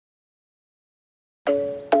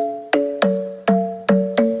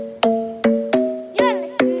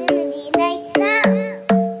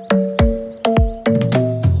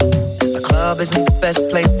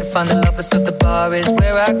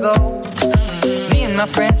my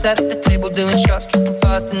friends sat at the table doing shots, tripping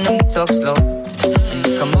fast, and then we talk slow. And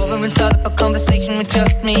you come over and start up a conversation with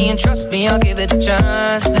just me, and trust me, I'll give it a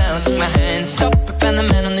chance. Now take my hand, stop it, and the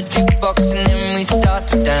man on the jukebox, and then we start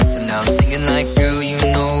to dance. And now I'm singing like, girl, you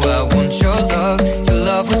know I want your love. Your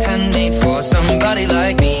love was handmade for somebody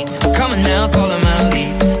like me. Come on now, follow my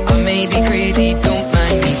lead. I may be crazy, don't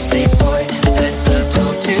mind me. Say, boy, let's not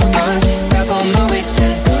talk too much. Grab on my waist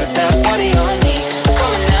and put that body on me.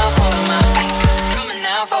 Come on now, follow my lead. Come on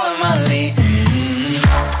now, follow my lead.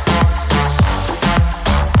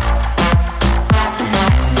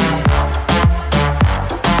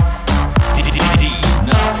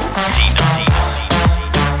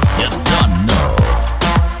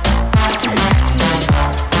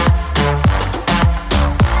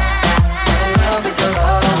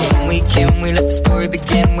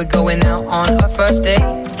 We're going out on our first date.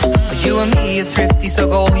 But you and me are thrifty, so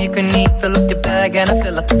go all you can eat. Fill up your bag and I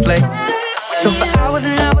fill up the plate. So for hours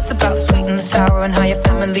and hours about the sweet and the sour, and how your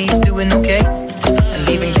family's doing okay. And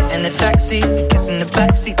leaving, getting a taxi, kissing the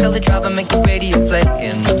backseat, tell the driver make the radio play.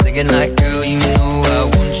 And I'm singing like, girl, you know I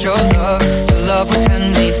want your love. Your love was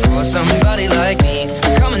handmade for somebody like me.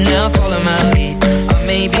 Come on now, follow my lead. I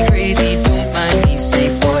may be crazy, don't mind me. Say,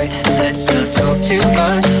 boy, let's not talk too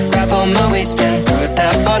much. Grab on my waist and put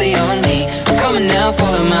that body on me. Come on now,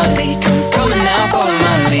 follow my lead. Come on now, follow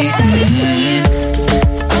my lead.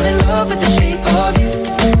 I'm in love with the shape of you.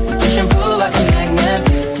 We push and pull like a magnet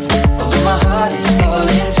do. Although my heart is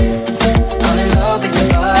falling too. I'm in love with your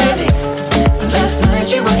body. Last night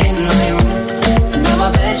you were in my room, and now my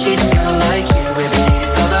bed sheets smell like you. Every day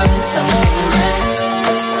is coloring something red.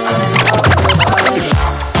 I'm in love with your body.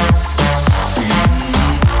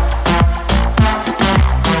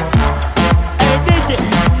 Hey DJ,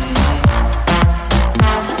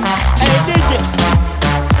 hey DJ,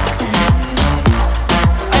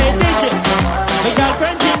 hey DJ. My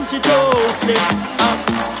girlfriend thinks she toasted,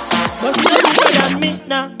 but she doesn't bigger than me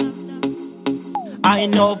now. I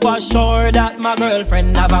know for sure that my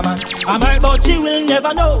girlfriend have a man. I'm hurt but she will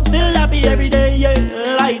never know. Still happy every day,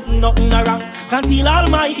 yeah, like nothing around. Conceal all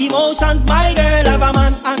my emotions, my girl have a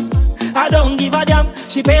man. And I don't give a damn.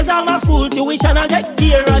 She pays all my school tuition and take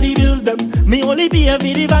care of the bills them. Me only pay for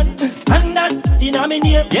the van, and that in a me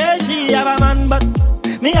name. Yeah, she have a man, but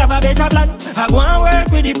me have a better plan. I go and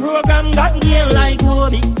work with the program, got game like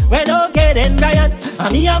Kobe. When okay then Bryant,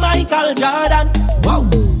 and me and Michael Jordan. Wow.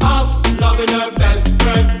 I'm loving her best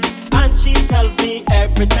friend, and she tells me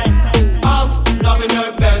everything. I'm loving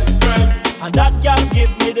her best friend, and that girl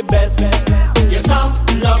give me the best. Yes, I'm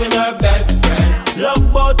loving her best friend.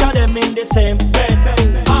 Love both of them in the same bed.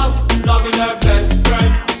 I'm loving her best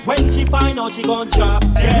friend. When she find out she gon' drop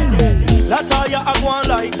dead. That's how you are going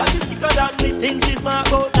like. That she's thicker than me. Think she's smart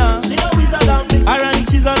but now she know he's a damn me. Ironic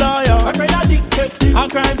she's a lawyer. Her friend addicted. A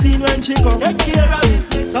crime scene when she come. Take care of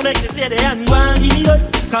business. So make she stay there and go and give it up.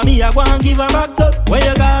 Cause me I go and give her back up. Where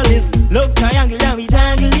you call this? Love triangle and we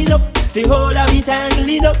tangle it up. The whole of we tangle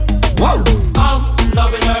it up. Wow. I'm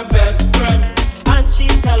loving her best friend, and she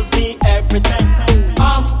tells me everything.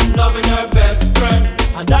 I'm loving her best friend,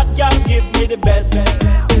 and that girl give me the best.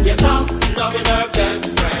 Yes, I'm loving her best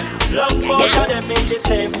friend. Love both of them in the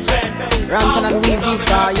same bed. Rampton and Weezy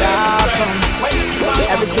car, yeah, from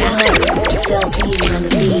everything. Still beating on the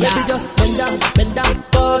beat. Baby, just bend down,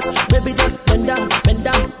 pause. Baby, just bend down,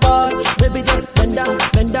 pause. Baby, just bend down,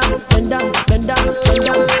 pause. Baby, just bend down, pause.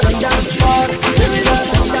 Baby, just bend down, pause.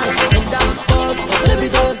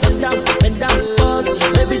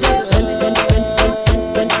 Baby, just bend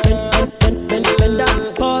down,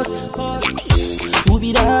 pause. Who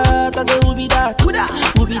be that? I say who be that? Who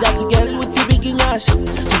be that girl with the big ash? You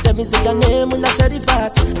tell me say your name when I share the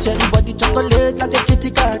fat. Share the body chocolate like a kitty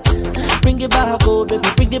cat. Bring it back, oh baby,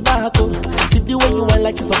 bring it back, oh. See the way you want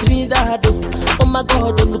like you for Trinidad, oh. Oh my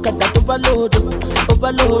God, oh, look at that overload, oh,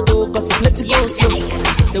 cause it's let it go slow.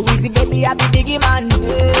 So easy, baby, I be biggie man.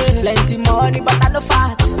 Plenty money, but I no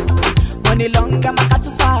fat. Money long, I'm a cat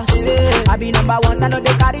too fast. I be number one, I know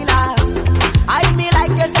they carry last. I be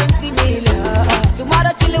like a sensi meal.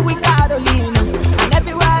 Tomorrow chillin' with Carolina, and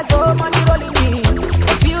everywhere I go, money rolling in.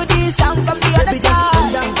 A few D's sound from the other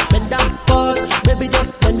side. Bend down, pause. Baby,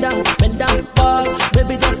 just bend down, pause.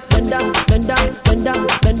 Baby, just bend down, pause. Baby, just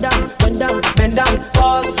bend down,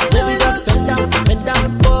 pause. Baby, just bend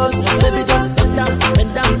down, pause. Baby, just bend down,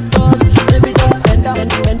 bend down.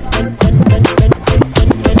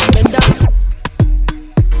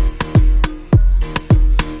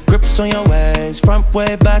 Grips on your ways, front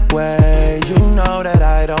way, back way. You know that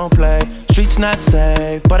I don't play. Streets not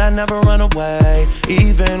safe, but I never run away,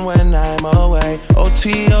 even when I'm away.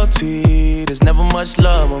 OT, OT, there's never much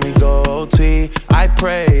love when we go OT. I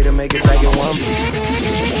pray to make it back in one piece.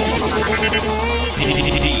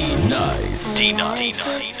 Dnyce.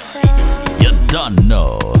 You don't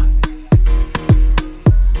know.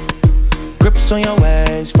 Grips on your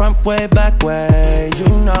ways, front way, back way. You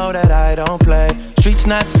know that I don't play. Streets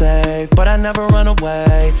not safe, but I never run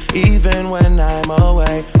away, even when I'm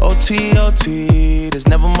away. OT, OT, there's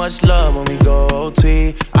never much love when we go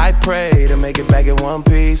OT. I pray to make it back in one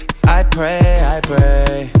piece. I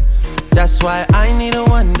pray. That's why I need a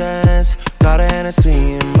one dance. Got a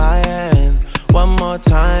Hennessy in my hand. One more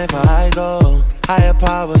time before I go. Higher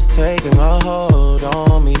powers taking a hold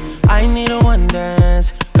on me. I need a one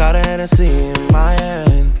dance. Got a Hennessy in my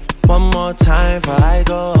hand. One more time before I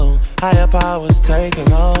go. Higher powers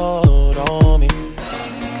taking a hold on me.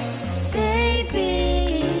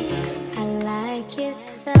 Baby, I like your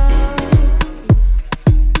style.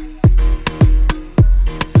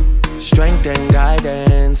 Strength and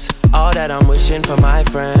guidance, all that I'm wishing for my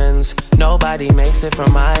friends. Nobody makes it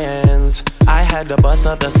from my ends. I had to bust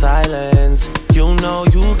up the silence. You know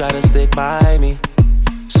you gotta stick by me.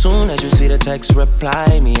 Soon as you see the text,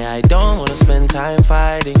 reply me. I don't wanna spend time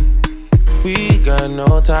fighting. We got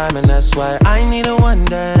no time, and that's why I need a one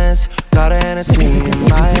dance. Got a Hennessy in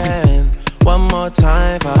my hand. One more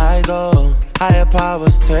time before I go. Higher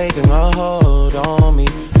powers taking a hold on me.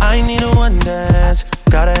 I need a one dance.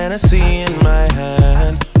 Got a Hennessy in my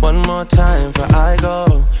hand. One more time before I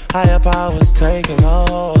go. Higher powers taking a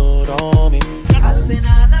hold on me. I say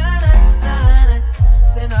na na na na na.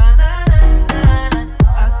 Say na na na na na.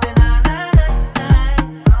 I say na na na na.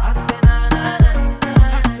 I say na na na.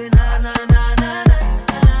 I say na na na na na.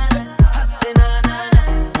 I say na na na.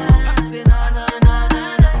 I say na na na na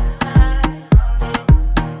na.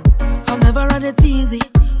 I never had it easy.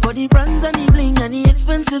 For the brands and the bling and the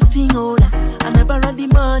expensive thing, oh that. I never had the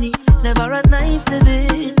money, never had nice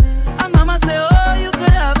living. And mama say, oh, you could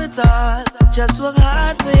have it all. Just work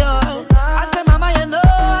hard for yours. I say, mama, you know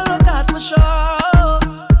I'll work hard for sure.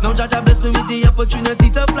 Now Jaja bless me with the opportunity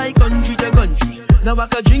to fly country to country. Now I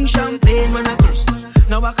could drink champagne when I thirst.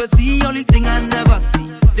 Now I could see only thing I never see.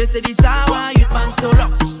 They say this hour youth man so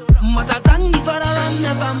lucky. But I thank you for the run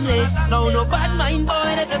the family. Now no bad mind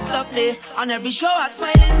boy they can stop me. On every show I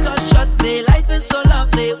smiling cause trust me, life is so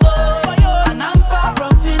lovely. Whoa, and I'm far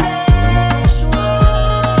from finished. Whoa.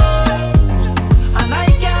 And I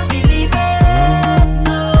can't believe it,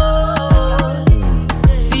 no.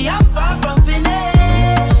 See I'm far from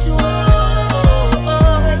finished. Whoa.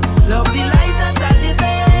 Love the life that I live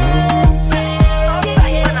in.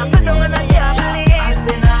 I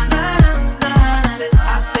say na na na na.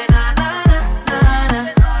 I say na na na na.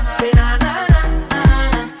 Say na na na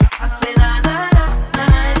na. I say na na na na.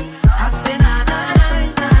 I say na na na.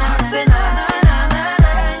 I say na na na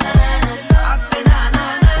na.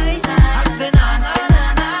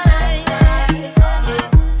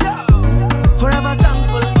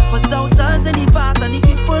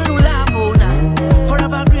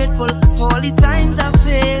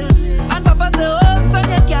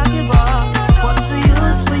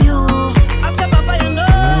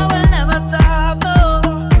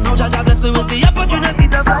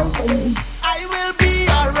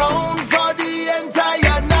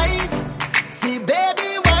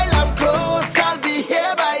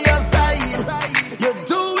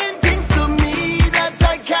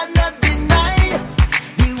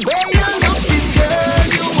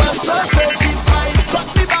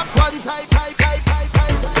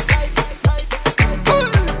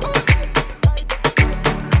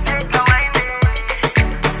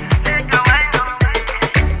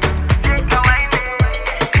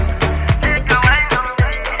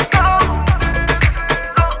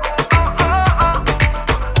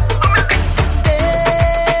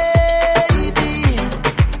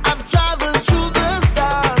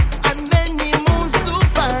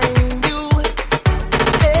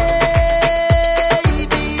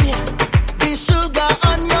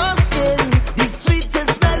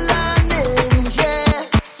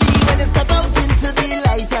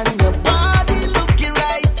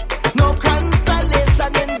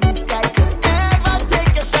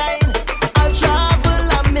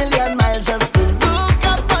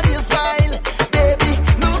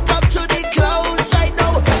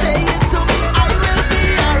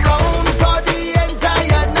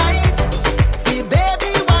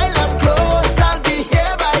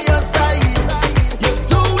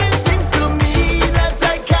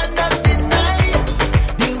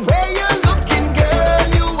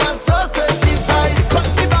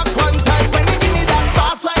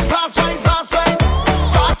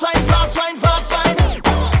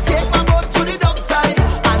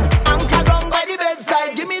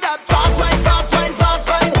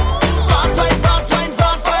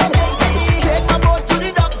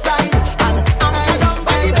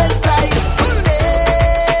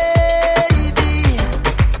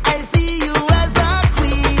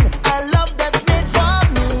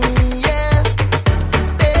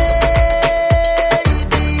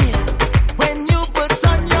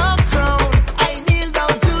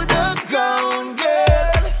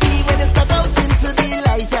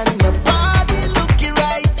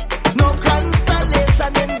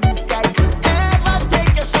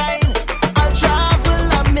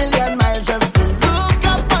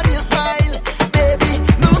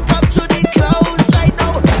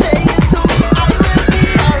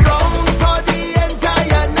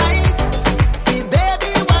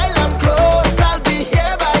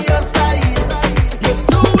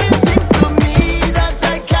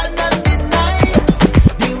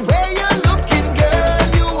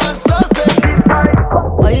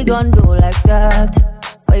 gon' do like that?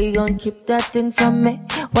 Why you gon' keep that thing from me?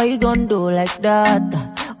 Why you gon' do like that?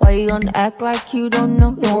 Why you gon' act like you don't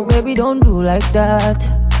know? No, baby, don't do like that.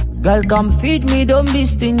 Girl, come feed me, don't be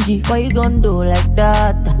stingy. Why you gon' do like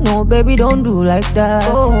that? No, baby, don't do like that.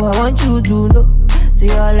 Oh, I want you to know. Say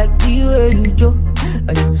I like the way you do.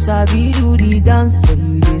 And you sabi do the dance. So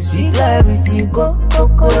you just speak like everything. Go,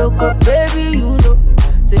 baby, you know.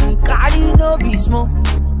 Say you carry no be small.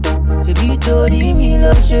 She be told me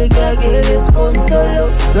love, she can get this control.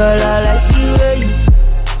 Girl, I like the way you.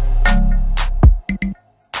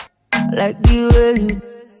 I like the way you.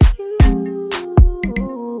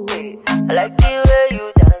 I like the way you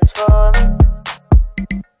dance for me.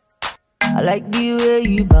 I like the way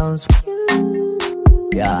you bounce for you.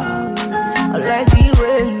 Yeah. I like the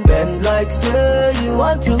way you bend like say you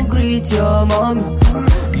want to greet your mommy.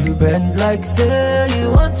 You bend like say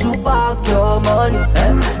you want to park your money.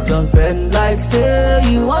 Just bend like say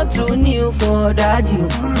you want to kneel for daddy.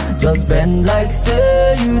 Just bend like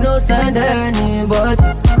say you don't send anybody.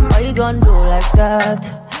 Why you gon' do like that?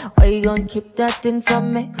 Why you gon' keep that thing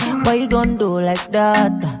from me? Why you gon' do like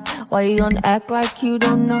that? Why you gon' act like you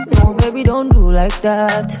don't know? No, baby, don't do like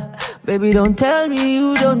that. Baby, don't tell me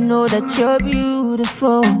you don't know that you're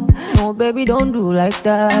beautiful. No, baby, don't do like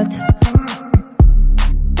that.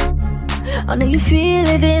 I know you feel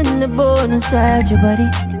it in the bone inside your body.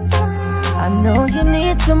 I know you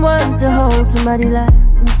need someone to hold somebody like me.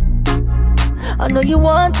 I know you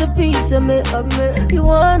want a piece of me. You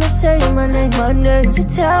wanna say my name. So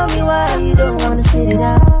tell me why you don't wanna spit it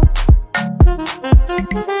out.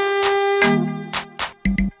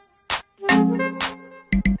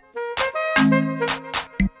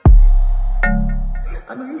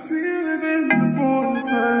 I know you feel it in the bone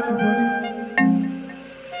inside your body.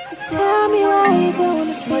 So tell me why you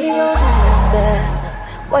gonna spit it out like that.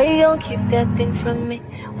 Why you gon' keep that thing from me?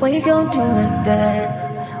 Why you gon' do like that?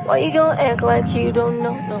 Why you gon' act like you don't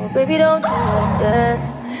know? No, baby, don't do like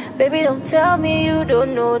that. Baby, don't tell me you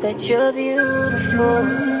don't know that you're beautiful.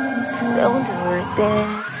 Don't do like that.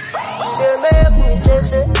 You make me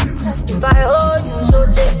say, if I hold you so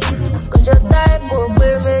tight, cause your type will be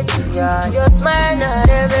ready, yeah. Your smile not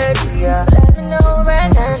ready, yeah. Let me know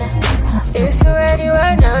right now, if you're ready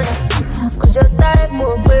right now, cause your type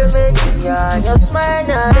will be ready, yeah. Your smile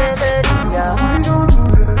not ready, yeah.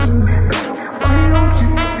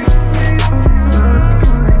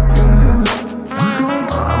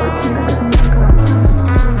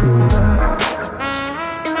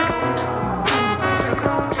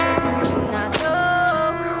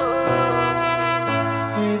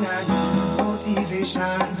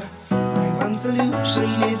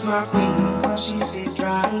 Solution is my queen, cause she stays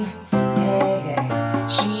strong. Yeah, yeah.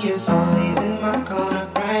 She is always in my corner,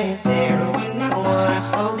 right there when I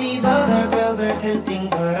wanna. All these other girls are tempting,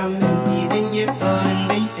 but I'm empty when you're gone.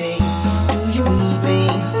 And they say, do you need me?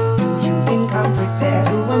 Do you think I'm pretend?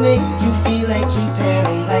 Do I make you feel like cheating?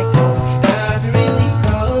 I'm like, no, not really,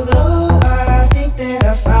 cause oh, I think that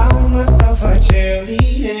I found myself a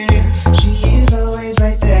cheerleader. She is always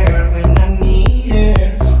right there when I need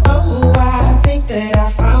her. Oh, I think that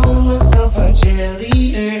I found myself a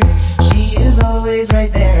cheerleader. She is always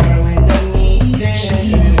right there when I need her.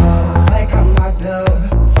 She walks like a model.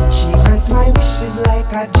 She grants my wishes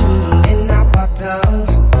like a genie in a bottle.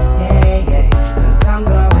 Yeah, yeah, cause I'm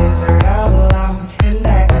the wizard of love, and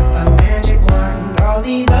I got the magic wand. All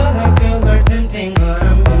these other girls are tempting, but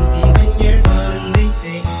I'm empty when you're gone. And they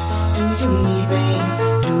say, do you need me?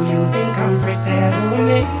 Do you think I'm pretty? Do I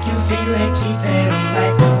make you feel like cheating? I'm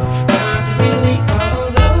like, no, not really,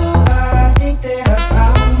 cause oh, I think that I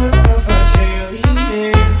found myself a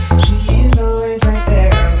cheerleader. She is always right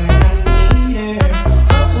there when I need her.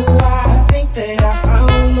 Oh, I think that I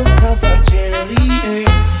found myself a cheerleader.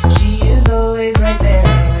 She is always right there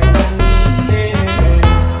when I need her.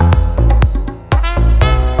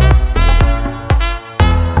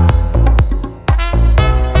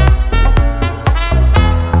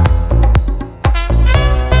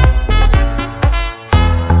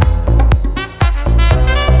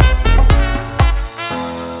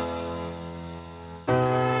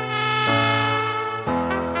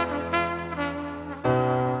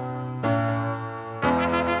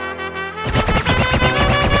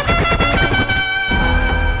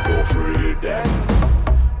 Don't afraid them,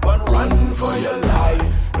 but run for your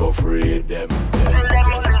life. Don't afraid them.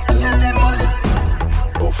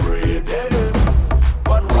 Don't afraid them,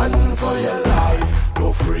 but run for your life. Don't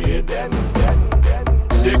afraid them.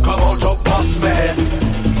 They come out of boss man.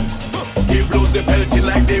 Give blows the pelting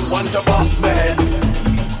like they want a boss man.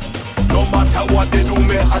 No matter what they do,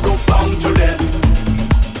 me I don't bound to them.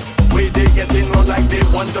 Way they getting on like they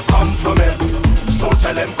want to come for me. So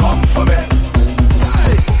tell them come for me.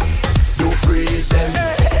 You free them,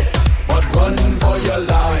 but run for your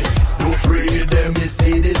life. You free them, they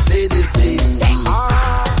say, they say, they say.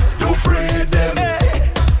 You free them,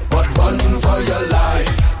 but run for your life.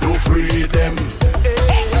 You free them.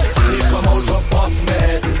 They come out of boss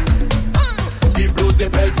mad. The blues they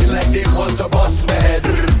belting like they want to boss mad.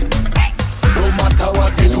 No matter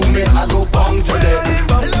what they do, me I go bang to them.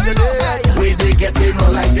 Way they get in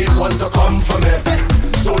on like they want to come for me.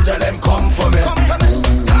 So tell them come for me.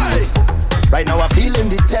 Right now I'm feeling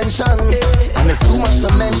the tension, and there's too much to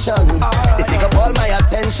mention. They take up all my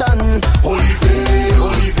attention. Holy faith,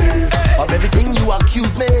 of everything you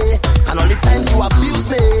accuse me, and all the times you abuse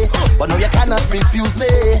me, but now you cannot refuse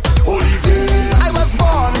me. Holy faith, I was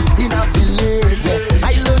born in a village.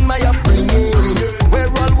 I learned my upbringing, where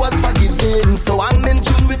all was forgiven. So I'm in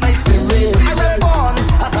tune with my spirit. I was born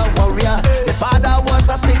as a warrior. My father was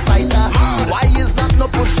a snake fighter. So why is that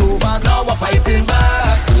no pushover? Now we're fighting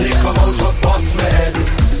back. They come out of boss mad.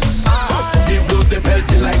 The blues they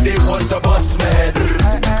belting like they want to boss mad.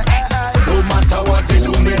 No matter what they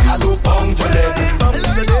do, me I go bang to them.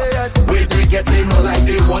 Way they get in like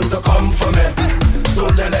they want to come for me. So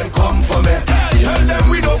tell them come for me. Tell them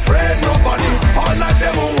we no friend nobody. All of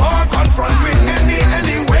them who want confront with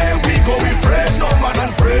anywhere we go. We friend no man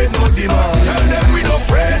and friend no demon. Tell them we no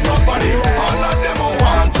friend nobody. All of them who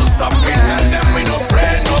want to stop me. Tell them we no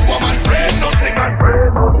friend no woman, friend nothing and friend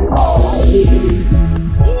no demon.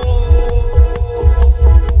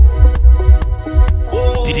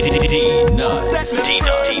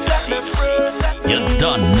 Dnyce. You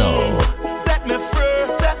don't know. Set me free,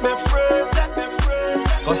 set me free, set me free.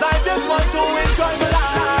 Cause I just want to enjoy my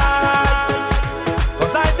life.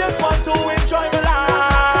 Cause I just want to enjoy my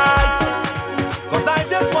life. Cause I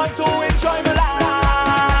just want to enjoy my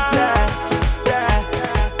life.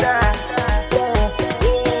 Yeah.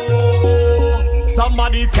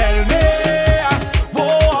 Somebody tell me,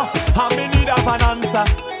 whoa, I'm in need of an answer.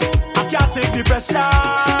 I can't take the pressure.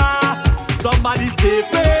 Somebody save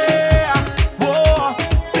me, whoa,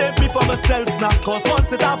 save me for myself now. Cause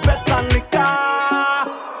once it I've bet and liquor,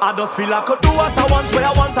 I just feel I could do what I want, where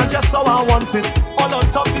I want, and just how I want it. All on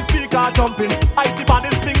top the speaker jumping, I see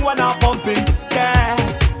baddest thing when I'm pumping, yeah.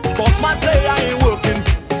 Boss man say I ain't working,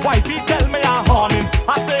 wifey tell me I'm horning.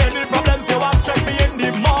 I say any problems you have, check me in the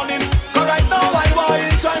morning. Cause right now I want to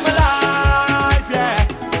enjoy my life, yeah.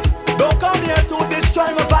 Don't come here to destroy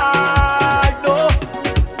my vibe, no.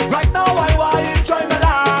 Right now I want to enjoy my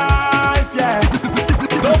life, yeah.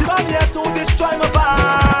 Don't come here to destroy my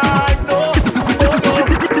vibe, no.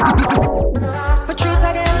 Patrice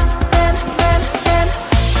again, and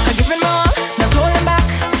I'm giving more, not holding back.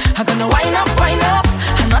 I'm gonna wind up,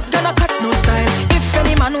 I'm not gonna cut no style. If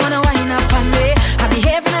any man wanna wind up on me, I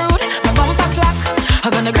behave rude, my bumper slack.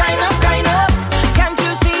 I'm gonna grind up. Can't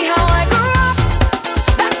you see how I grew up?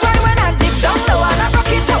 That's why when I dip down low and I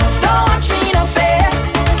rock it up, don't watch me in the face.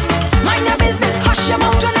 Mind your business, hush your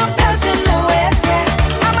mouth when I'm belting the waist, yeah.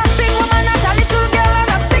 I'm a big woman, not a little girl, and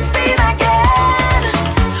I'm 16 again.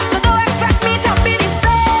 So don't expect me to be the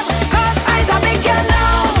same, cause eyes are big girl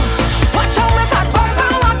now. Watch how my fat bumper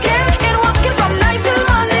walking from night till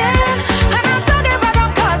morning. And I'm not give a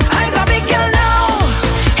damn cause eyes are big girl now.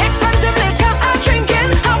 Expensive liquor I'm drinking,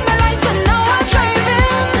 have my license now I'm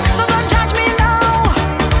driving. So don't judge me now.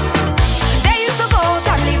 They used to go out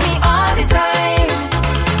and leave me all the time.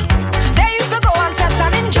 They used to go and fest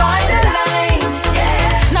and enjoy the line,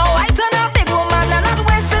 yeah. Now I turn a big woman and not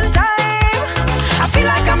wasting time. I feel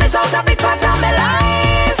like I miss out a big part of my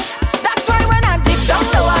life. That's why when I dip down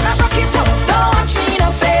low and I rock it up, don't watch me in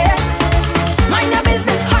the face. Mind your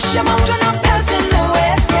business, hush your mouth when I'm belting the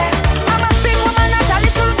waist, yeah. I'm a big woman, not a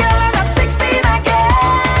little girl, and I'm 16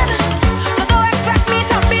 again. So don't expect me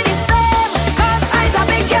to be the same, cause eyes are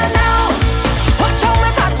big girl now. Watch how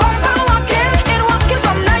my fat bumper walking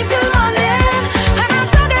from night till morning. And I'm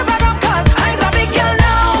not give a damn cause eyes are big girl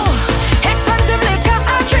now. Expensive liquor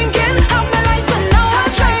I'm drinking, have my license now I'm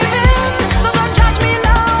driving. So don't judge me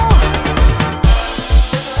now.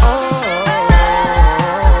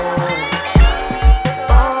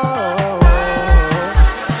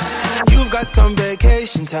 You've got some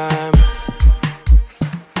vacation time.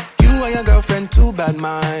 You and your girlfriend, too bad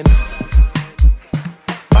mind.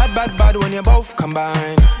 Bad when you both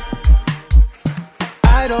combine.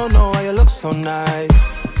 I don't know why you look so nice.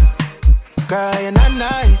 Girl, you're not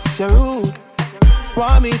nice, you're rude.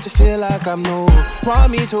 Want me to feel like I'm new.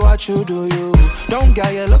 Want me to watch you do you. Don't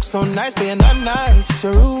get you look so nice, but you're not nice,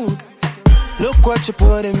 you're rude. Look what you're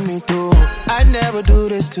putting me through. I'd never do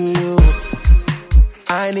this to you.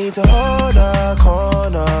 I need to hold a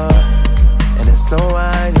corner, and it's no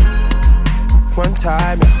whining. One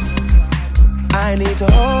time, yeah. I need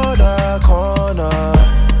to hold a corner,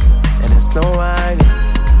 and it's no whining.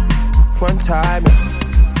 One time, yeah.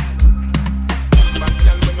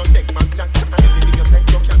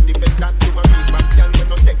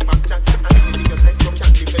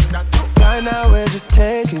 Right now we're just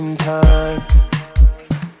taking time.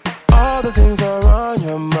 All the things are on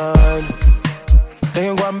your mind. They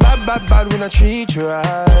ain't going bad when I treat you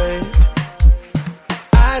right.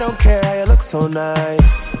 I don't care how you look so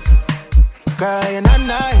nice. Girl, you're not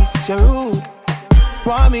nice, you're rude.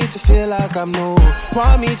 Want me to feel like I'm new.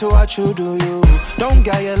 Want me to watch you do you. Don't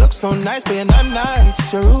get you look so nice, but you're not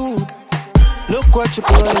nice, you're rude. Look what you're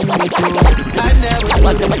putting me through. I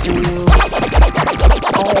never do this to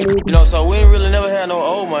you. You know, so we ain't really never had no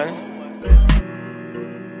old money.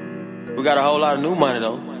 We got a whole lot of new money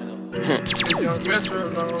though. Hey!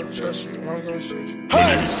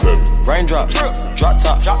 Raindrop, drop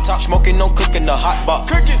top, smoking, no cooking, the hot box.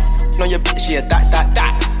 Cooking on your bitch, yeah,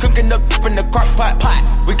 that. Cooking up in the crock pot.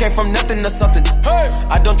 We came from nothing to something. Hey!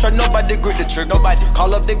 I don't trust nobody, grip the trigger. Nobody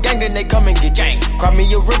call up the gang and they come and get gang. Cry me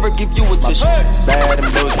a river, give you a tissue. Hey! It's bad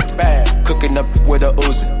and bullshit, bad. Cooking up with a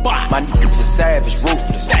Uzi. My niggas is savage,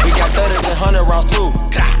 ruthless. We got 30s and 100 rounds too.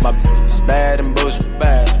 My bitch is bad and bullshit,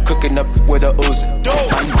 bad. Cooking up with a Uzi.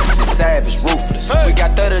 My niggas is savage, ruthless. Hey! We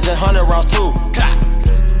got 30s and 100 rounds too.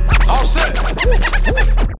 All set.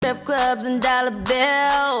 Strip clubs and dollar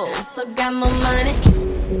bills. Still got more money.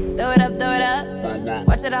 Throw it up.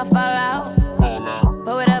 Watch it all fall out.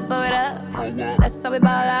 Blow it up. That's how we ball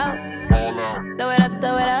out. Throw it up.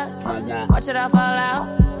 Watch it all fall out.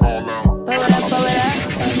 Blow it up.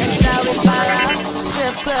 That's how we ball out.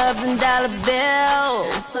 Strip clubs and dollar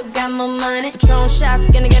bills. Still got more money. Patron shots,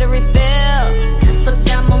 gonna get a refill. Still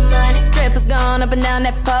got more money. Strippers going up and down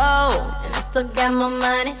that pole. Still got my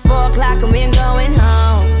money. 4 o'clock and we ain't going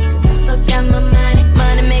home. Still got my money.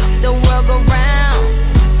 Money make the world go round.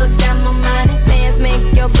 Still got my money. Dance make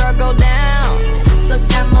your girl go down. Still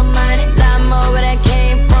got my money. Lot more where that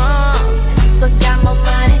came from. Still got my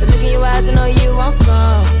money. But look in your eyes, I know you want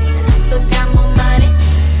some. Still got my money.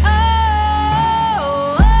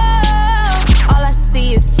 Oh. All I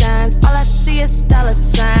see is signs. All I see is dollar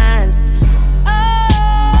signs.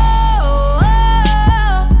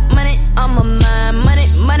 Money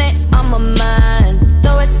on my mind.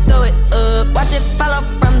 Throw it up. Watch it fall off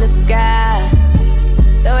from the sky.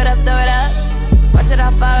 Throw it up. Watch it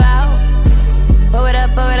all fall out. Blow it up.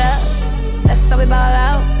 That's how we ball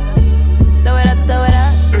out. Throw it up.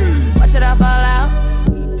 Watch it all fall out.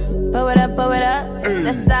 Blow it up.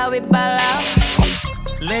 That's how we ball out.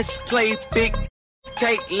 Let's play big.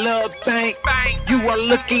 Take love bank. You are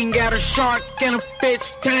looking at a shark and a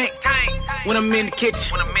fish tank. When I'm in the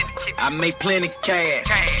kitchen, I make plenty cash.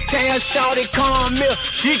 Tell shorty come here,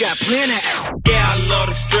 she got plenty. Yeah, I love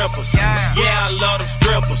them strippers. Yeah, I love them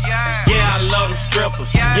strippers. Yeah, I love them strippers.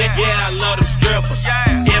 Yeah, I love them strippers.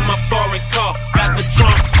 In my foreign car, got the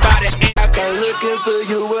trunk by the end. I came looking for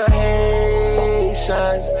you with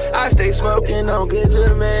Haitians. I stay smoking on good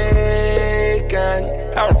Jamaican.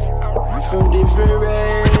 From different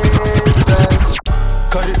races.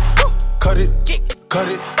 Cut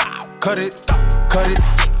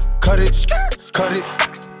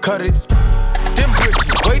it. Them bricks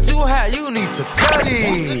way too high, you need to cut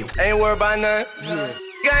it. Ain't worried about nothing.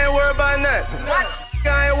 I ain't worried about nothing.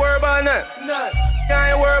 I ain't worried about nothing.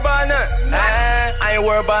 I ain't worried about nothing. I ain't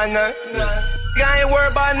worried about nothing. I ain't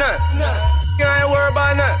worried about nothing. I ain't worried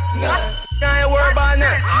about nothing. I ain't worried about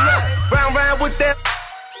nothing. Round with that.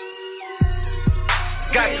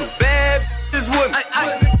 Got two bad bitches with me.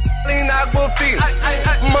 Clean aqua feet.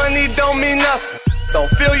 Money don't mean nothing.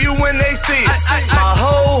 Don't feel you when they see it. My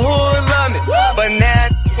whole hood love me, but now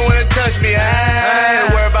they wanna touch me. I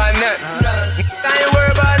ain't worried about nothing. I ain't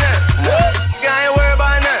worried about nothing. I ain't worried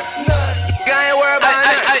about nothing. I ain't worried about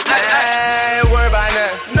nothing. I ain't worried about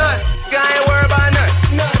nothing. I ain't worried about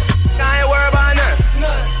nothing. I ain't worried about nothing.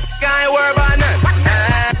 I ain't worried about nothing.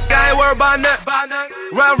 I ain't worried about nothing.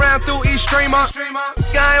 Round through each streamer.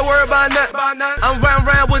 I ain't worried about nothing. I'm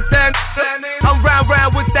round with that. I'm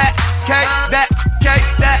round with that.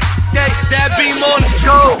 That beam on the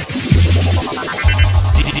go.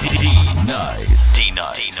 Dnyce.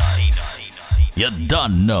 You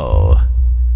done know.